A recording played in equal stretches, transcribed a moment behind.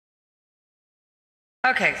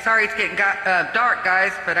Okay, sorry it's getting dark,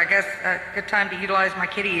 guys, but I guess a good time to utilize my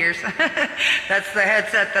kitty ears. That's the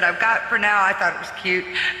headset that I've got for now. I thought it was cute.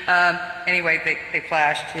 Anyway, they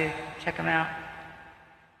flash too. Check them out.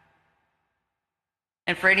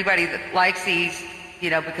 And for anybody that likes these,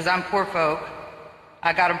 because I'm poor folk,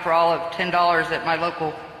 I got them for all of $10 at my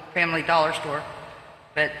local Family Dollar store.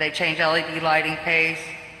 But they change LED lighting, pays.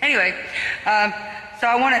 Anyway, so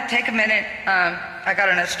I want to take a minute. I got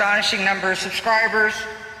an astonishing number of subscribers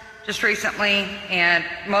just recently, and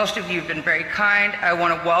most of you have been very kind. I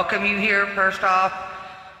want to welcome you here, first off.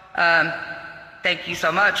 Thank you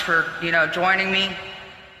so much for, joining me.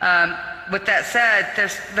 With that said,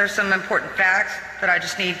 there's some important facts that I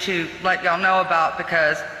just need to let y'all know about,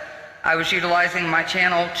 because I was utilizing my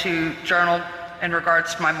channel to journal in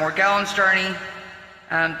regards to my Morgellons journey.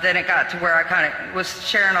 Then it got to where I kind of was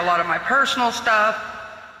sharing a lot of my personal stuff.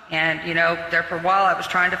 And, there for a while I was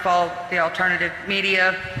trying to follow the alternative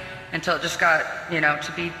media until it just got,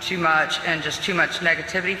 to be too much and just too much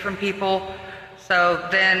negativity from people. So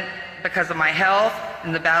then, because of my health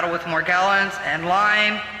and the battle with Morgellons and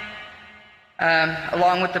Lyme,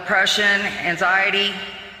 along with depression, anxiety,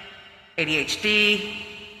 ADHD,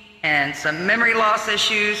 and some memory loss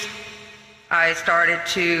issues, I started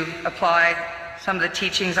to apply some of the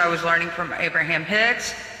teachings I was learning from Abraham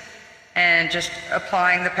Hicks, and just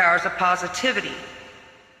applying the powers of positivity.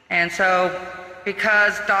 And so,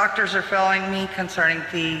 because doctors are failing me concerning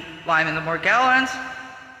the Lyme and the Morgellons,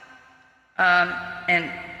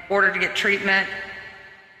 in order to get treatment,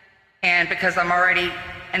 and because I'm already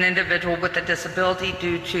an individual with a disability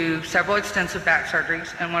due to several extensive back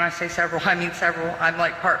surgeries, and when I say several, I mean several. I'm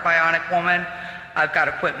like part bionic woman. I've got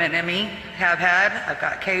equipment in me, I've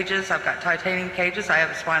got cages, I've got titanium cages, I have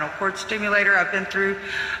a spinal cord stimulator. I've been through,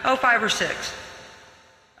 5 or 6,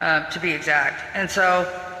 to be exact. And so,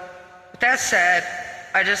 with that said,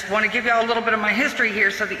 I just want to give y'all a little bit of my history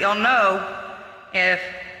here so that y'all know, if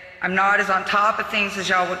I'm not as on top of things as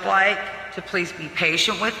y'all would like, to please be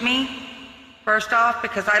patient with me, first off,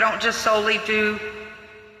 because I don't just solely do,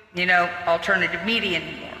 alternative media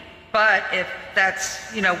anymore. But if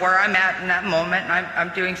that's, where I'm at in that moment, and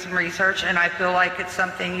I'm doing some research, and I feel like it's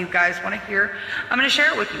something you guys want to hear, I'm going to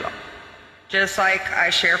share it with you all. Just like I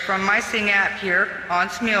share from my Sing app here on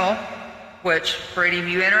Smule, which, for any of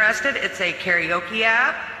you interested, it's a karaoke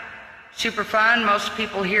app. Super fun. Most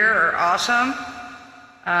people here are awesome,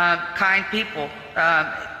 kind people.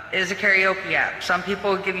 It is a karaoke app. Some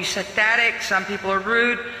people will give you static, some people are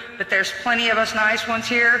rude, but there's plenty of us nice ones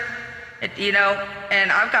here.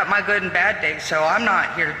 And I've got my good and bad days, so I'm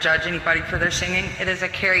not here to judge anybody for their singing. It is a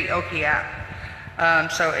karaoke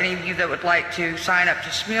app. So any of you that would like to sign up to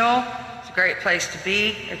Smule, it's a great place to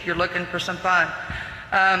be if you're looking for some fun.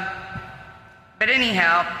 But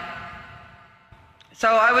anyhow, so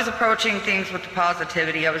I was approaching things with the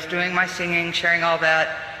positivity. I was doing my singing, sharing all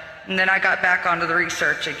that, and then I got back onto the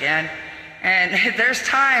research again. And there's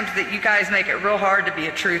times that you guys make it real hard to be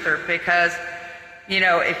a truther, because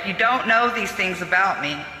if you don't know these things about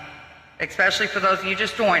me, especially for those of you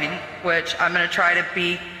just joining, which I'm going to try to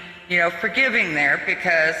be, forgiving there,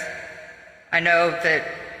 because I know that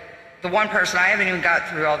the one person I haven't even got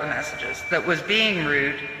through all the messages that was being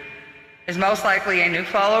rude is most likely a new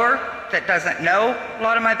follower that doesn't know a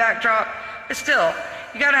lot of my backdrop. But still,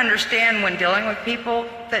 you got to understand, when dealing with people,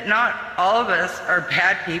 that not all of us are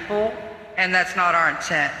bad people, and that's not our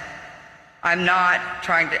intent. I'm not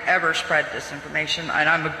trying to ever spread disinformation, and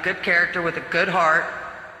I'm a good character with a good heart.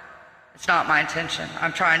 It's not my intention.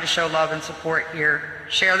 I'm trying to show love and support here,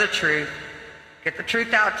 share the truth, get the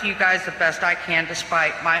truth out to you guys the best I can,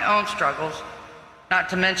 despite my own struggles. Not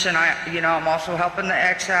to mention, I'm also helping the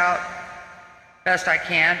ex out best I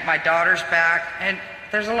can. My daughter's back, and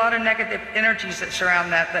there's a lot of negative energies that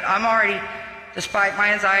surround that I'm already, despite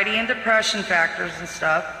my anxiety and depression factors and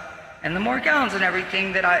stuff, and the Morgellons and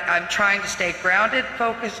everything, that I'm trying to stay grounded,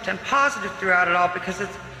 focused, and positive throughout it all, because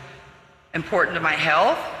it's important to my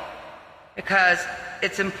health, because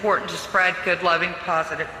it's important to spread good, loving,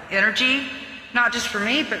 positive energy, not just for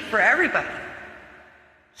me, but for everybody.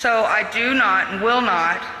 So I do not and will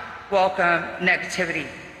not welcome negativity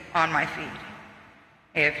on my feed.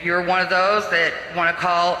 If you're one of those that want to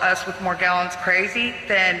call us with Morgellons crazy,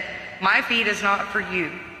 then my feed is not for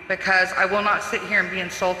you, because I will not sit here and be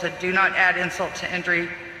insulted. Do not add insult to injury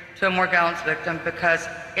to a Morgellons victim, because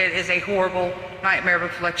it is a horrible nightmare of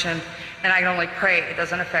affliction, and I can only pray it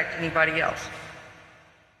doesn't affect anybody else.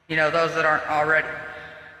 Those that aren't already.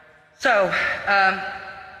 So,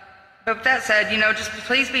 but with that said, just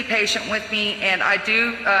please be patient with me, and I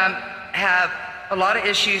do have a lot of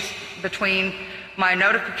issues between my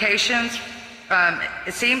notifications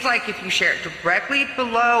it seems like if you share it directly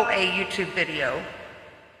below a YouTube video,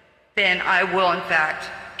 then I will in fact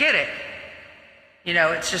get it. You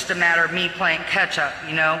know, it's just a matter of me playing catch up,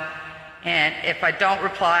 you know. And if I don't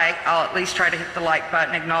reply, I'll at least try to hit the like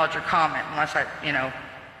button, acknowledge your comment, unless you know,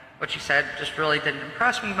 what you said just really didn't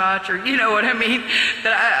impress me much, or you know what I mean.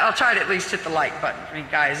 That I'll try to at least hit the like button for you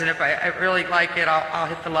guys, and if I really like it, I'll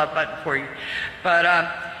hit the love button for you. But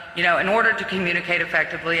you know, in order to communicate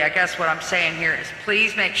effectively, I guess what I'm saying here is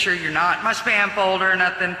please make sure you're not in my spam folder or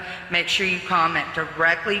nothing. Make sure you comment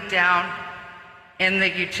directly down in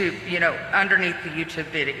the YouTube, you know, underneath the YouTube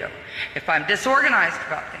video. If I'm disorganized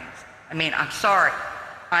about things, I mean, I'm sorry.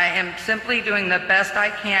 I am simply doing the best I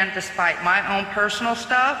can despite my own personal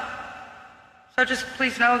stuff. So just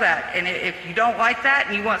please know that. And if you don't like that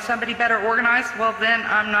and you want somebody better organized, well then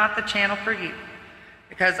I'm not the channel for you.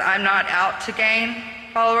 Because I'm not out to gain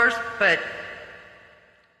followers, but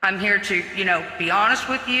I'm here to, you know, be honest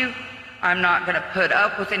with you. I'm not going to put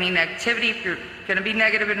up with any negativity. If you're going to be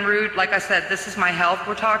negative and rude, like I said, this is my health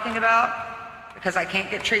we're talking about, because I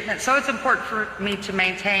can't get treatment. So it's important for me to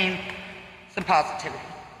maintain some positivity,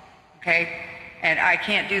 okay? And I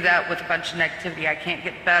can't do that with a bunch of negativity. I can't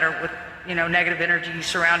get better with, you know, negative energy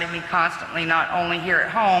surrounding me constantly, not only here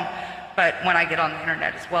at home, but when I get on the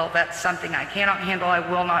internet as well. That's something I cannot handle, I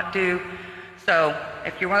will not do. So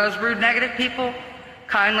if you're one of those rude, negative people,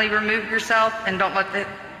 kindly remove yourself and don't let the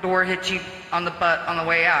door hit you on the butt on the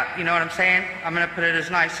way out. You know what I'm saying? I'm going to put it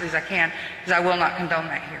as nicely as I can, because I will not condone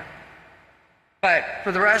that here. But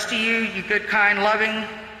for the rest of you, you good, kind, loving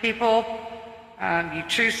people, you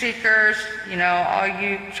truth seekers, you know, all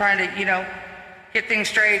you trying to, you know, get things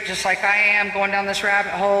straight just like I am, going down this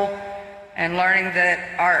rabbit hole and learning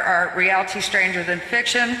that our reality stranger than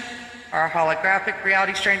fiction, our holographic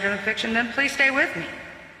reality stranger than fiction, then please stay with me.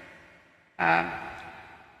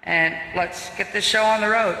 And let's get this show on the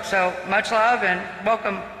road. So much love and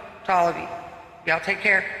welcome to all of you. Y'all take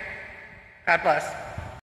care. God bless.